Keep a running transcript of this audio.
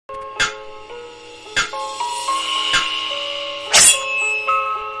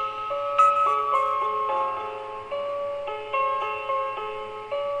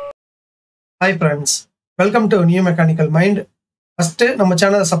Hi friends, welcome to New Mechanical Mind. First, நம்ம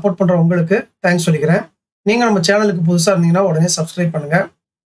சேனலை support பண்ற உங்களுக்கு தேங்க்ஸ் சொல்லிக்கிறேன். நீங்க நம்ம சேனலுக்கு புதுசா இருந்தீங்கன்னா உடனே சப்ஸ்கிரைப் பண்ணுங்க.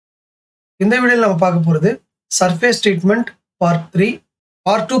 இந்த வீடியோல நம்ம பார்க்க போறது சர்ஃபேஸ் ட்ரீட்மெண்ட் பார்ட் 3.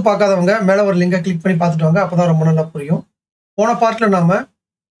 பார்ட் 2 பார்க்காதவங்க மேல ஒரு லிங்கை கிளிக் பண்ணி பார்த்துட்டு வாங்க. அப்பதான் ரொம்ப நல்லா புரியும். போன பார்ட்ல நாம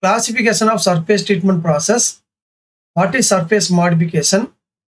classification of surface treatment process, what is surface modification,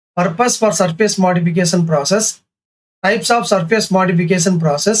 purpose for surface modification process, types of surface modification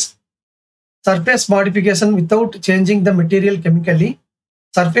process, surface modification without changing the material chemically,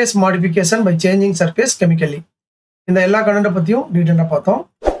 surface modification by changing surface chemically. இந்த எல்லா content பத்தியும் டீடைலா பார்த்தோம்.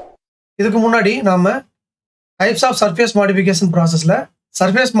 இதுக்கு முன்னாடி நாம types of surface modification processல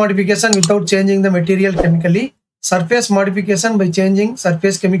surface modification without changing the material chemically, surface modification by changing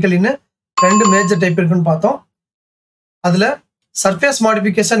surface chemically ன்னு ரெண்டு major type இருக்குன்னு பார்த்தோம். அதுல surface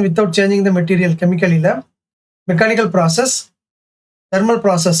modification without changing the material chemically ல mechanical process, thermal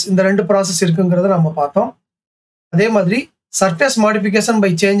process இந்த ரெண்டு process இருக்குங்கிறத நம்ம பார்த்தோம். அதே மாதிரி surface modification by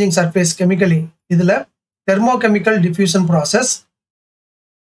changing surface chemically இதுல thermochemical diffusion process,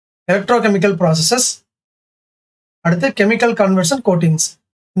 electrochemical processes, அடுத்து chemical conversion coatings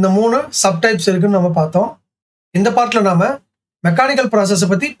இந்த மூணு subtypes இருக்குன்னு நம்ம பார்த்தோம். இந்த பார்ட்ல நாம mechanical process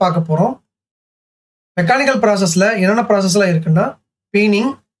பத்தி பார்க்க போறோம். mechanical processல என்னென்ன processலாம் இருக்குன்னா peening,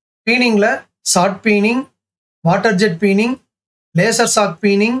 peeningல short peening, water jet peening, laser shock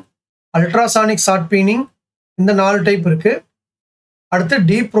பீனிங், ultrasonic short பீனிங் இந்த 4 டைப் இருக்கு. அடுத்து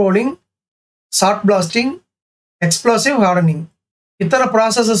deep rolling, short blasting, explosive hardening இத்தனை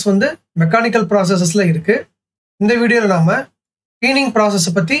ப்ராசஸஸ் மெக்கானிக்கல் ப்ராசஸஸ்ல இருக்கு. இந்த வீடியோவில் நாம பீனிங் ப்ராசஸ்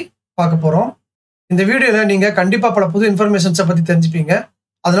பத்தி பார்க்க போறோம். இந்த வீடியோவில் நீங்க கண்டிப்பா பல புது இன்ஃபர்மேஷன்ஸை பத்தி தெரிஞ்சுப்பீங்க.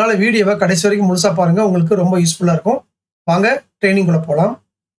 அதனால வீடியோவை கடைசி வரைக்கும் முழுசா பாருங்க, உங்களுக்கு ரொம்ப யூஸ்ஃபுல்லா இருக்கும். வாங்க ட்ரைனிங்குள்ள போலாம்.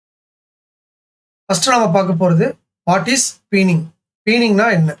 ஃபர்ஸ்ட் நாம பார்க்க போறது what is peening? Peening na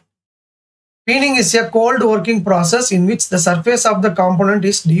enna? Peening is a cold working process in which the surface of the component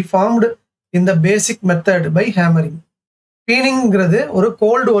is deformed in the basic method by hammering. Peening ங்கிறது ஒரு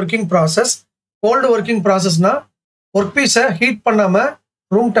cold working process. Cold working process na workpiece heat பண்ணாம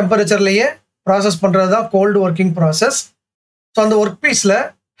room temperatureலயே process பண்றது தான் cold working process. So அந்த workpieceல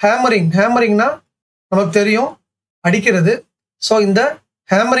hammering na நமக்கு தெரியும் அடிக்கிறது. So இந்த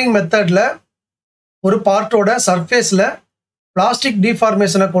hammering methodல ஒரு பார்ட்டோட சர்ஃபேஸ்ல பிளாஸ்டிக்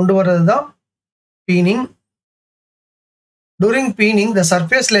டிஃபார்மேஷனை கொண்டு வர்றது தான் பீனிங். During peening, the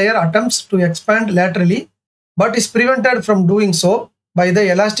surface layer attempts to expand laterally but is prevented from doing so by the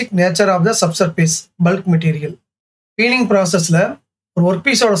elastic nature of the subsurface bulk material. Peening processல ஒரு ஒர்க்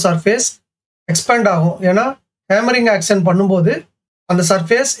பீஸோட சர்ஃபேஸ் எக்ஸ்பேண்ட் ஆகும். ஏன்னா hammering action பண்ணும்போது அந்த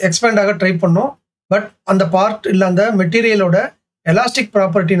surface expand ஆக try பண்ணும். But அந்த part இல்லை அந்த மெட்டீரியலோட எலாஸ்டிக்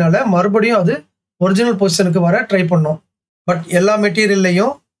ப்ராப்பர்ட்டினால மறுபடியும் அது ஒரிஜினல் பொசிஷனுக்கு வர ட்ரை பண்ணோம். பட் எல்லா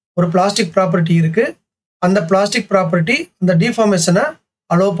மெட்டீரியல்லையும் ஒரு பிளாஸ்டிக் ப்ராப்பர்ட்டி இருக்கு. அந்த பிளாஸ்டிக் ப்ராப்பர்ட்டி அந்த டிஃபார்மேஷனை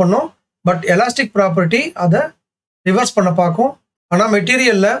அலோவ் பண்ணும். பட் எலாஸ்டிக் ப்ராப்பர்ட்டி அதை ரிவர்ஸ் பண்ண பார்க்கும். ஆனால்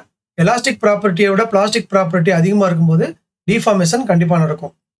மெட்டீரியல்ல எலாஸ்டிக் ப்ராப்பர்ட்டியோட பிளாஸ்டிக் ப்ராப்பர்ட்டி அதிகமாக இருக்கும்போது டிஃபார்மேஷன் கண்டிப்பாக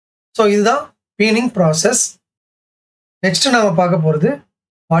நடக்கும். ஸோ இதுதான் பீனிங் ப்ராசஸ். நெக்ஸ்ட் நாம பார்க்க போகிறது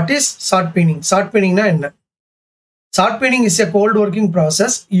வாட் இஸ் ஷார்ட் பீனிங். ஷார்ட் பீனிங்னா என்ன? Short peening is a cold working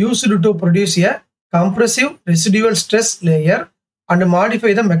process used to produce a compressive residual stress layer and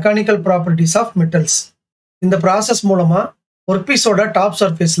modify the mechanical properties of metals. இந்த ப்ராசஸ் மூலமா work பீஸோட top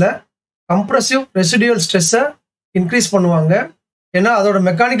சர்ஃபேஸ்ல compressive residual ஸ்ட்ரெஸ்ஸை increase பண்ணுவாங்க. ஏன்னா அதோட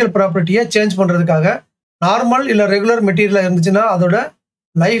mechanical ப்ராப்பர்ட்டியை change பண்றதுக்காக. நார்மல் இல்லை ரெகுலர் மெட்டீரியல் இருந்துச்சுன்னா அதோட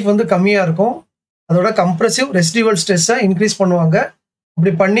லைஃப் கம்மியாக இருக்கும். அதோட கம்ப்ரெசிவ் ரெசிடியூவல் ஸ்ட்ரெஸ்ஸை இன்க்ரீஸ் பண்ணுவாங்க.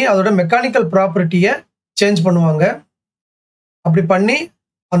 அப்படி பண்ணி அதோட மெக்கானிக்கல் ப்ராப்பர்ட்டியை சேஞ்ச் பண்ணுவாங்க. அப்படி பண்ணி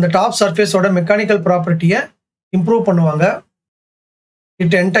அந்த டாப் சர்ஃபேஸோட மெக்கானிக்கல் ப்ராப்பர்ட்டியை இம்ப்ரூவ் பண்ணுவாங்க.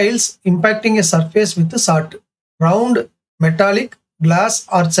 It என்டைல்ஸ் impacting a surface with salt, round, metallic, class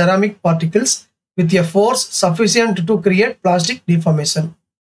R ceramic particles with a force sufficient to create plastic deformation.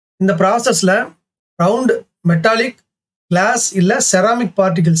 இந்த ப்ராசஸில் ரவுண்ட், மெட்டாலிக், கிளாஸ் இல்லை செராமிக்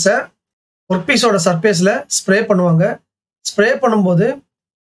பார்ட்டிகிள்ஸை ஒர்க் பீஸோட சர்ஃபேஸில் ஸ்ப்ரே பண்ணுவாங்க. ஸ்ப்ரே பண்ணும்போது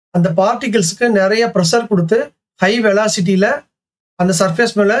அந்த பார்ட்டிகிள்ஸுக்கு நிறைய ப்ரெஷர் கொடுத்து ஹை வெலாசிட்டியில் அந்த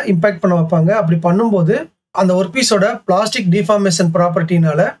சர்ஃபேஸ் மேலே இம்பேக்ட் பண்ண வைப்பாங்க. அப்படி பண்ணும்போது அந்த ஒர்க் பீஸோட பிளாஸ்டிக் டிஃபார்மேஷன்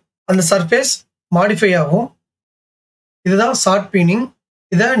ப்ராப்பர்ட்டினால அந்த சர்ஃபேஸ் மாடிஃபை ஆகும். இதுதான் ஷார்ட் பீனிங்.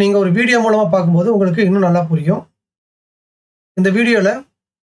 இதை நீங்கள் ஒரு வீடியோ மூலமாக பார்க்கும்போது உங்களுக்கு இன்னும் நல்லா புரியும். இந்த வீடியோவில்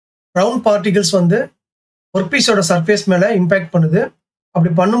ரவுண்ட் பார்ட்டிகிள்ஸ் ஒர்க் பீஸோட சர்ஃபேஸ் மேலே இம்பேக்ட் பண்ணுது.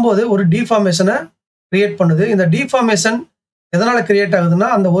 அப்படி பண்ணும்போது ஒரு டிஃபார்மேஷனை கிரியேட் பண்ணுது. இந்த டிஃபார்மேஷன் எதனால கிரியேட் ஆகுதுன்னா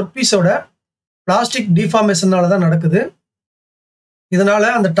அந்த ஒர்க் பீஸோட பிளாஸ்டிக் டிஃபார்மேஷனால தான் நடக்குது. இதனால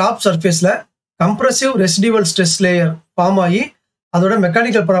அந்த top சர்ஃபேஸ்ல compressive residual stress layer form ஆகி அதோட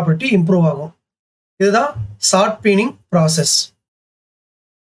மெக்கானிக்கல் ப்ராப்பர்ட்டி இம்ப்ரூவ் ஆகும். இதுதான் ஷார்ட் பீனிங் ப்ராசஸ்.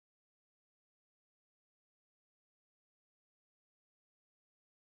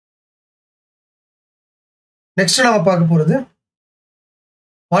 நெக்ஸ்ட் நாம பார்க்க போறது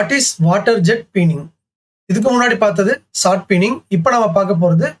வாட் இஸ் வாட்டர் ஜெட் பீனிங். இதுக்கு முன்னாடி பார்த்தது ஷார்ட் பீனிங். இப்போ நாம பார்க்க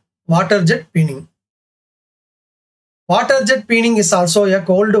போறது water jet பீனிங். Water jet peening is also a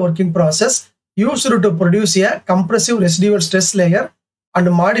cold working process used to produce a compressive residual stress layer and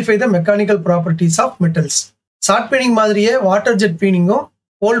modify the mechanical properties of metals. Short peening மாதிரியே water jet peeningம்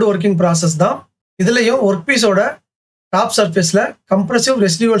cold working process தான். இதுலயும் work பீஸோட top சர்ஃபேஸ்ல compressive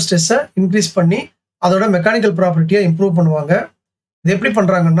residual stress increase பண்ணி அதோட mechanical ப்ராப்பர்ட்டியை improve பண்ணுவாங்க. இது எப்படி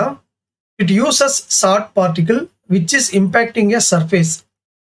பண்றாங்கன்னா, it uses short particle which is impacting a surface,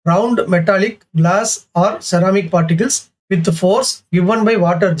 round metallic, glass or ceramic particles with force given by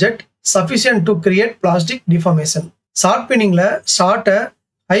water jet sufficient to create plastic deformation. Short பீனிங்ல ஷார்ட்டை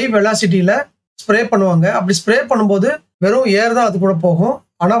high வெலாசிட்டியில spray பண்ணுவாங்க. அப்படி spray பண்ணும்போது வெறும் ஏர் தான் அது கூட போகும்.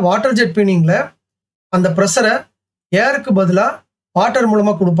 ஆனால் வாட்டர் ஜெட் பீனிங்ல அந்த ப்ரெஷரை ஏருக்கு பதிலாக வாட்டர்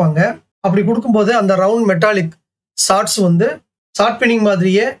மூலமாக கொடுப்பாங்க. அப்படி கொடுக்கும்போது அந்த ரவுண்ட் மெட்டாலிக் ஷார்ட்ஸ் வந்து ஷார்ட் பீனிங்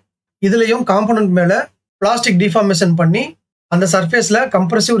மாதிரியே இதுலேயும் காம்பனன்ட் மேலே பிளாஸ்டிக் டிஃபார்மேஷன் பண்ணி அந்த சர்ஃபேஸில்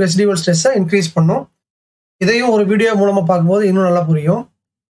கம்ப்ரெசிவ் ரெசிடியூவல் ஸ்ட்ரெஸ்ஸை இன்க்ரீஸ் பண்ணும். இதையும் ஒரு வீடியோ மூலமாக பார்க்கும்போது இன்னும் நல்லா புரியும்.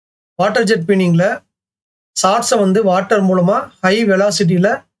 வாட்டர் ஜெட் பீனிங்கில் ஷார்ட்ஸை வந்து வாட்டர் மூலமாக ஹை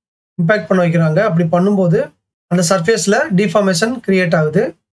வெலாசிட்டியில் இம்பேக்ட் பண்ண வைக்கிறாங்க. அப்படி பண்ணும்போது அந்த சர்ஃபேஸில் டிஃபார்மேஷன் கிரியேட் ஆகுது.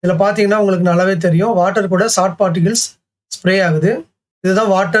 இதில் பார்த்தீங்கன்னா உங்களுக்கு நல்லாவே தெரியும், வாட்டர் கூட ஷார்ட் பார்ட்டிகிள்ஸ் ஸ்ப்ரே ஆகுது.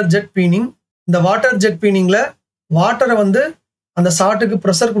 இதுதான் வாட்டர் ஜெட் பீனிங். இந்த வாட்டர் ஜெட் பீனிங்கில் வாட்டரை வந்து அந்த ஷார்ட்டுக்கு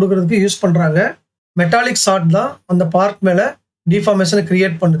ப்ரெஷர் கொடுக்கறதுக்கு யூஸ் பண்ணுறாங்க. மெட்டாலிக் ஷார்ட் தான் அந்த பார்ட் மேலே டிஃபார்மேஷனை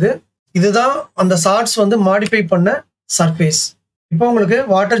கிரியேட் பண்ணுது. இதுதான் அந்த ஷார்ட்ஸ் வந்து மாடிஃபை பண்ண சர்ஃபேஸ். இப்போ உங்களுக்கு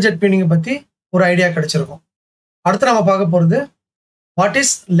வாட்டர் ஜெட் பீனிங்கை பற்றி ஒரு ஐடியா கிடைச்சிருக்கும். அடுத்து நம்ம பார்க்க போகிறது what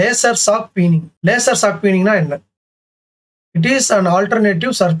is laser shock பீனிங். Laser shock பீனிங்னா என்ன? It is an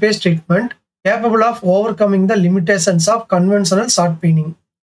alternative surface treatment capable of over coming the limitations of conventional short பீனிங்.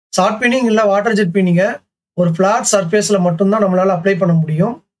 Short பீனிங் இல்லை வாட்டர் ஜெட் பீனிங்கை ஒரு ஃப்ளாட் சர்ஃபேஸில் மட்டும்தான் நம்மளால் அப்ளை பண்ண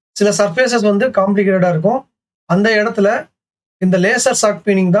முடியும். சில சர்ஃபேஸஸ் வந்து காம்ப்ளிகேட்டடாக இருக்கும். அந்த இடத்துல இந்த லேசர் ஷாக்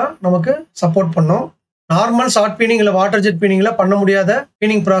பீனிங் தான் நமக்கு சப்போர்ட் பண்ணும். நார்மல் ஷார்ட் பீனிங் இல்லை வாட்டர் ஜெட் பீனிங்கில் பண்ண முடியாத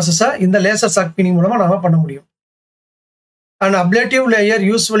பீனிங் ப்ராசஸை இந்த லேசர் ஷாக் பீனிங் மூலமாக நாம் பண்ண முடியும். An ablative layer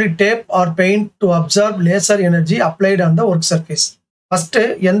usually tape or paint to absorb laser energy applied on the work surface. First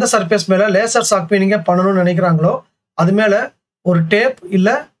எந்த சர்ஃபேஸ் மேலே லேசர் ஷாக் பீனிங்கை பண்ணணும்னு நினைக்கிறாங்களோ அது மேலே ஒரு டேப்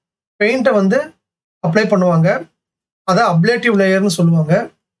இல்லை பெயிண்ட்டை வந்து அப்ளை பண்ணுவாங்க. அதை அப்லேட்டிவ் லேயர்னு சொல்லுவாங்க.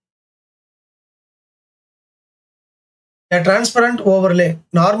 A transparent overlay,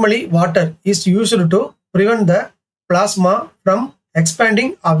 normally water, is used to prevent the plasma from expanding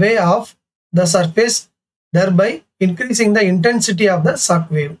away of the surface, thereby increasing the intensity of the shock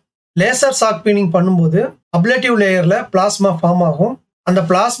wave. Laser shock peening பண்ணும்போது ablative layerல plasma ஃபார்ம் ஆகும். அந்த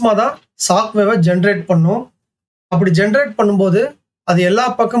plasma தான் shock wave generate பண்ணும். அப்படி generate பண்ணும்போது அது எல்லா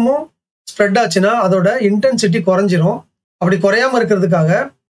பக்கமும் ஸ்ப்ரெட் ஆச்சுன்னா அதோட இன்டென்சிட்டி குறைஞ்சிரும். அப்படி குறையாம இருக்கிறதுக்காக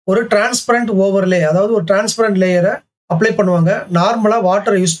ஒரு டிரான்ஸ்பரண்ட் ஓவர்லே, அதாவது ஒரு டிரான்ஸ்பரண்ட் லேயரை அப்ளை பண்ணுவாங்க. நார்மலாக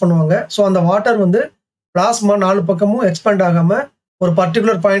வாட்டரை யூஸ் பண்ணுவாங்க. ஸோ அந்த வாட்டர் வந்து பிளாஸ்மா 4 பக்கமும் எக்ஸ்பேண்ட் ஆகாமல் ஒரு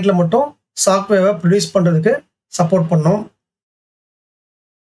பர்டிகுலர் பாயிண்ட்ல மட்டும் ஷாக் வேவை ப்ரொடியூஸ் பண்ணுறதுக்கு சப்போர்ட் பண்ணும்.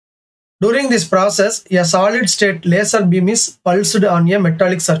 During this process, a solid state laser beam is pulsed on a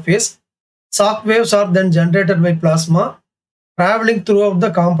metallic surface. Shock waves are then generated by plasma, traveling throughout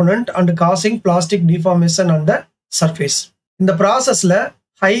the component and causing plastic deformation on the surface. இந்த ப்ராசஸில்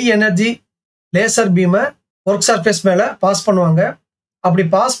high energy laser பீமை work surface மேலே pass பண்ணுவாங்க. அப்படி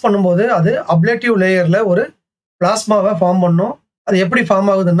pass பண்ணும்போது அது அப்லேட்டிவ் லேயரில் ஒரு பிளாஸ்மாவை form பண்ணும். அது எப்படி ஃபார்ம்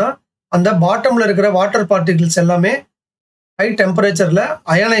ஆகுதுன்னா, அந்த பாட்டமில் இருக்கிற வாட்டர் பார்ட்டிகிள்ஸ் எல்லாமே ஹை டெம்பரேச்சரில்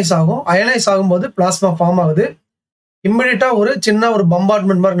அயனைஸ் ஆகும். அயனைஸ் ஆகும்போது பிளாஸ்மா ஃபார்ம் ஆகுது. இம்மிடியட்டாக ஒரு சின்ன ஒரு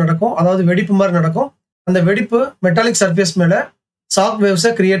பம்பார்ட்மெண்ட் மாதிரி நடக்கும், அதாவது வெடிப்பு மாதிரி நடக்கும். அந்த வெடிப்பு மெட்டாலிக் சர்ஃபேஸ் மேலே ஷாக்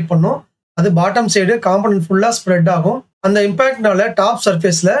வேவ்ஸை கிரியேட் பண்ணும். அது பாட்டம் சைடு காம்பனன்ட் ஃபுல்லாக ஸ்ப்ரெட் ஆகும். அந்த இம்பேக்ட்னால டாப்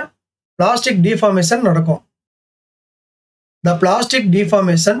சர்ஃபேஸில் பிளாஸ்டிக் டிஃபார்மேஷன் நடக்கும். The plastic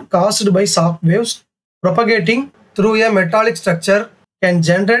deformation caused by shock waves propagating through a metallic structure can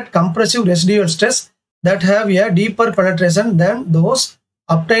generate compressive residual stress that have a deeper penetration than those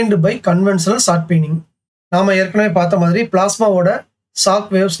obtained by conventional short peening. நாம ஏற்கனவே பார்த்த மாதிரி பிளாஸ்மாவோட shock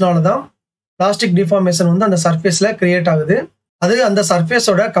வேவ்ஸ்னால தான் plastic deformation வந்து அந்த சர்ஃபேஸில் create ஆகுது. அது அந்த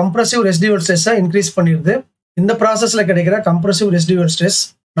சர்ஃபேஸோட கம்ப்ரெசிவ் ரெசிடியூவல் ஸ்ட்ரெஸ்ஸை இன்க்ரீஸ் பண்ணிடுது. இந்த ப்ராசஸில் கிடைக்கிற compressive residual stress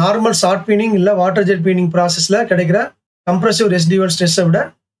normal short பீனிங் இல்லை வாட்டர் ஜெட் பீனிங் ப்ராசஸில் கிடைக்கிற compressive residual stress விட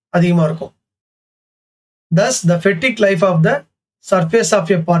அதிகமாக இருக்கும். Thus, the fatigue life of the surface of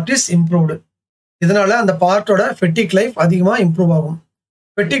a part is improved. இதனால அந்த பார்ட்டோட ஃபெட்டிக் லைஃப் அதிகமாக இம்ப்ரூவ் ஆகும்.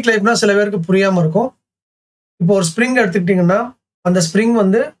 ஃபெட்டிக் லைஃப்னா சில பேருக்கு புரியாமல் இருக்கும். இப்போ ஒரு ஸ்ப்ரிங் எடுத்துக்கிட்டிங்கன்னா அந்த ஸ்ப்ரிங்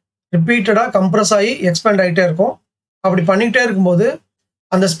வந்து ரிப்பீட்டடாக கம்ப்ரஸ் ஆகி எக்ஸ்பேண்ட் ஆகிட்டே இருக்கும். அப்படி பண்ணிகிட்டே இருக்கும்போது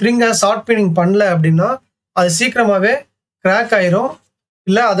அந்த ஸ்ப்ரிங்கை ஷார்ட் பீனிங் பண்ணல அப்படின்னா அது சீக்கிரமாகவே கிராக் ஆயிரும்,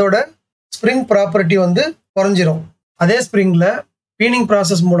 இல்லை அதோட ஸ்ப்ரிங் ப்ராப்பர்ட்டி வந்து குறைஞ்சிரும். அதே ஸ்ப்ரிங்கில் பீனிங்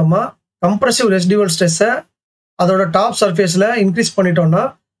ப்ராசஸ் மூலமாக கம்ப்ரசிவ் ரெசிடுவல் ஸ்ட்ரெஸ்ஸை அதோட டாப் சர்ஃபேஸில் இன்க்ரீஸ் பண்ணிட்டோம்னா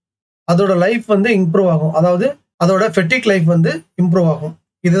அதோட லைஃப் வந்து இம்ப்ரூவ் ஆகும். அதாவது அதோட ஃபெட்டிக் லைஃப் வந்து இம்ப்ரூவ் ஆகும்.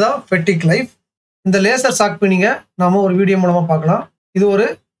 இதுதான் ஃபெட்டிக் லைஃப். இந்த லேசர் ஷாக் பீனிங்கை நாம ஒரு வீடியோ மூலமாக பார்க்கலாம். இது ஒரு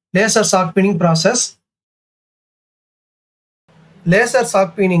laser shock பீனிங் process. Laser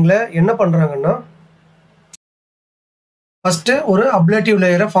shock பீனிங்கில் என்ன பண்ணுறாங்கன்னா ஃபஸ்ட்டு ஒரு அப்லேட்டிவ்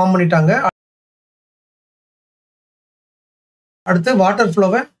லேயரை ஃபார்ம் பண்ணிட்டாங்க. அடுத்து வாட்டர்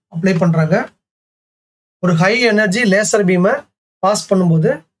ஃப்ளோவை அப்ளை பண்ணுறாங்க. ஒரு ஹை எனர்ஜி லேசர் பீமை பாஸ்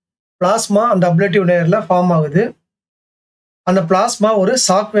பண்ணும்போது பிளாஸ்மா அந்த அப்லேட்டிவ் லேயரில் ஃபார்ம் ஆகுது. அந்த பிளாஸ்மா ஒரு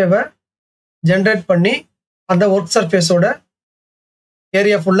ஷாக் வேவை ஜென்ரேட் பண்ணி அந்த ஒர்க் சர்ஃபேஸோட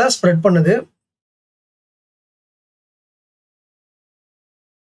ஏரியா ஃபுல்லாக ஸ்ப்ரெட் பண்ணுது.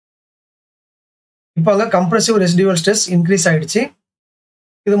 இப்போ அங்கே கம்ப்ரசிவ் ரெசிடுவல் ஸ்ட்ரெஸ் இன்க்ரீஸ் ஆகிடுச்சு.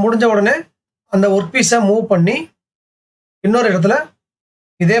 இது முடிஞ்ச உடனே அந்த ஒர்க் பீஸை மூவ் பண்ணி இன்னொரு இடத்துல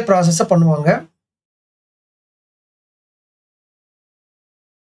இதே ப்ராசஸை பண்ணுவாங்க.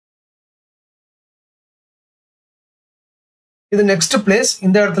 இது நெக்ஸ்ட் பிளேஸ்.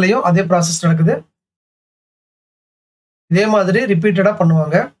 இந்த இடத்துலையும் அதே ப்ராசஸ் நடக்குது. இதே மாதிரி ரிப்பீட்டடாக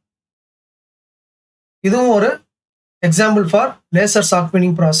பண்ணுவாங்க. இதுவும் ஒரு example for laser shock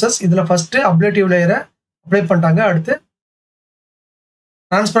பீனிங் process. இதில் ஃபஸ்ட்டு அப்லேட்டிவ் லேயரை அப்ளை பண்ணிட்டாங்க. அடுத்து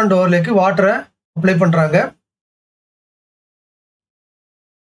டிரான்ஸ்பரண்ட் ஓவர்லேக்கு வாட்டரை அப்ளை பண்ணுறாங்க.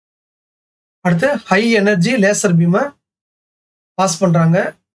 அடுத்து ஹை எனர்ஜி லேசர் பீமை பாஸ் பண்ணுறாங்க.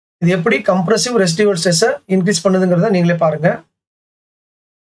 இது எப்படி கம்ப்ரசிவ் ரெசிடுவல் ஸ்ட்ரெஸ்ஸை இன்க்ரீஸ் பண்ணுதுங்கிறத நீங்களே பாருங்க.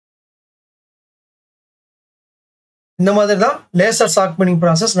 இந்த மாதிரி தான் லேசர் ஷாக் பீனிங்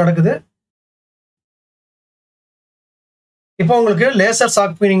ப்ராசஸ் நடக்குது. இப்போ உங்களுக்கு லேசர்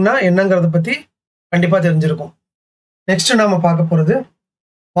ஷாக் பீனிங்னா என்னங்கிறத பற்றி கண்டிப்பாக தெரிஞ்சிருக்கும். நெக்ஸ்ட் நாம பார்க்க போகிறது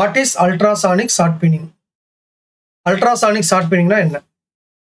what is ultrasonic short பீனிங். Ultrasonic short பீனிங்னா என்ன?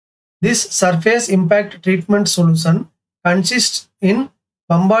 This surface impact treatment solution consists in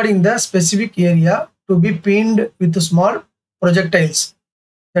bombarding the specific area to be peened with small projectiles,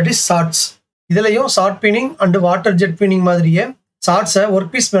 that is shots. இதுலயும் ஷார்ட் பீனிங் அண்ட் வாட்டர் ஜெட் பீனிங் மாதிரியே ஷார்ட்ஸை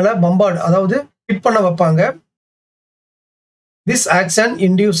work piece மேலே bombard அதாவது hit பண்ண வைப்பாங்க. This action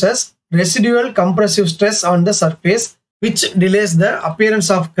induces residual compressive stress on the surface which delays the appearance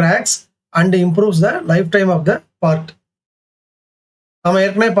of cracks and improves the lifetime of the part. நாம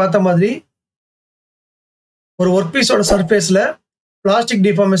ஏற்கனவே பார்த்த மாதிரி ஒரு ஒர்க் பீஸோட சர்ஃபேஸில் பிளாஸ்டிக்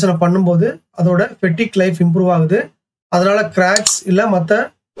டிஃபார்மேஷனை பண்ணும்போது அதோட ஃபெட்டிக் லைஃப் இம்ப்ரூவ் ஆகுது. அதனால கிராக்ஸ் இல்லை மற்ற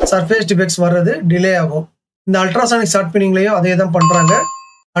சர்ஃபேஸ் டிஃபெக்ட்ஸ் வர்றது டிலே ஆகும். இந்த அல்ட்ராசானிக் ஷார்ட் பீனிங்லையும் அதே தான் பண்ணுறாங்க.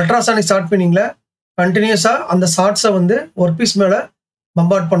 அல்ட்ராசானிக் ஷார்ட் பீனிங்கில் கண்டினியூஸாக அந்த ஷார்ட்ஸை வந்து ஒர்க் பீஸ் மேலே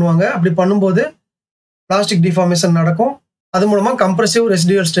பம்பார்ட் பண்ணுவாங்க. அப்படி பண்ணும்போது பிளாஸ்டிக் டிஃபார்மேஷன் நடக்கும். அது மூலமாக கம்ப்ரசிவ்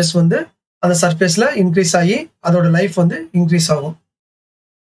ரெசிடுவல் ஸ்ட்ரெஸ் வந்து அந்த சர்ஃபேஸில் இன்க்ரீஸ் ஆகி அதோட லைஃப் வந்து இன்க்ரீஸ் ஆகும்.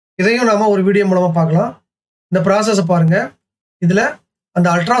 இதையும் நாம ஒரு வீடியோ மூலமாக பார்க்கலாம். இந்த ப்ராசஸை பாருங்க. இதில் அந்த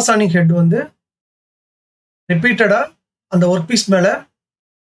அல்ட்ராசானிக் ஹெட் வந்து ரிப்பீட்டடாக அந்த ஒர்க் பீஸ் மேலே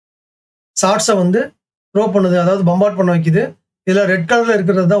ஷார்ட்ஸை வந்து த்ரோ பண்ணுது, அதாவது பம்பார்ட் பண்ண வைக்குது. இதில் ரெட் கலரில்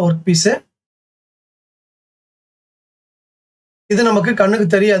இருக்கிறது தான் ஒர்க் பீஸு. இது நமக்கு கண்ணுக்கு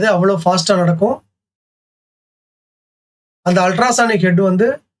தெரியாது, அவ்வளோ ஃபாஸ்ட்டாக நடக்கும். அந்த அல்ட்ராசானிக் ஹெட் வந்து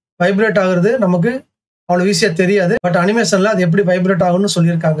வைப்ரேட் ஆகுறது நமக்கு அவ்வளோ ஈஸியாக தெரியாது. பட் அனிமேஷனில் அது எப்படி வைப்ரேட் ஆகும்னு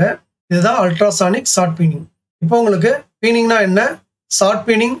சொல்லியிருக்காங்க. இதுதான் அல்ட்ராசானிக் ஷார்ட் பீனிங். இப்போ உங்களுக்கு பீனிங்னா என்ன, short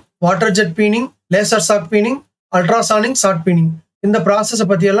பீனிங், water jet பீனிங், laser shock பீனிங், ultrasonic short பீனிங், இந்த ப்ராசஸை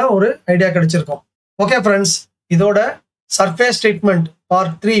பற்றியெல்லாம் ஒரு ஐடியா கிடைச்சிருக்கும். ஓகே ஃப்ரெண்ட்ஸ், இதோட சர்ஃபேஸ் ட்ரீட்மெண்ட்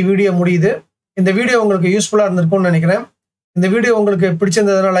பார்ட் 3 வீடியோ முடியுது. இந்த வீடியோ உங்களுக்கு யூஸ்ஃபுல்லாக இருந்திருக்கும்னு நினைக்கிறேன். இந்த வீடியோ உங்களுக்கு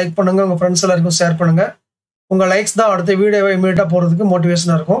பிடிச்சிருந்ததுன்னா லைக் பண்ணுங்கள், உங்கள் ஃப்ரெண்ட்ஸ் எல்லாருக்கும் ஷேர் பண்ணுங்கள். உங்கள் லைக்ஸ் தான் அடுத்த வீடியோவை இமீடியட்டாக போகிறதுக்கு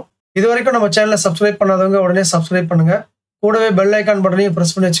மோட்டிவேஷனாக இருக்கும். இது வரைக்கும் நம்ம சேனலை சப்ஸ்கிரைப் பண்ணாதவங்க உடனே சப்ஸ்கிரைப் பண்ணுங்கள். கூடவே பெல் ஐக்கான் பட்டனையும்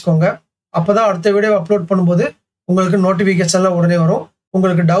ப்ரெஸ் பண்ணி வச்சுக்கோங்க. அப்போ தான் அடுத்த வீடியோ அப்லோட் பண்ணும்போது உங்களுக்கு நோட்டிஃபிகேஷன்லாம் உடனே வரும்.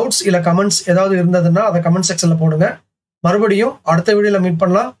 உங்களுக்கு டவுட்ஸ் இல்லை கமெண்ட்ஸ் ஏதாவது இருந்ததுன்னா அதை கமெண்ட் செக்ஷனில் போடுங்க. மறுபடியும் அடுத்த வீடியோவில் மீட்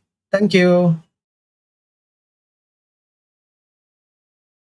பண்ணலாம். தேங்க்யூ.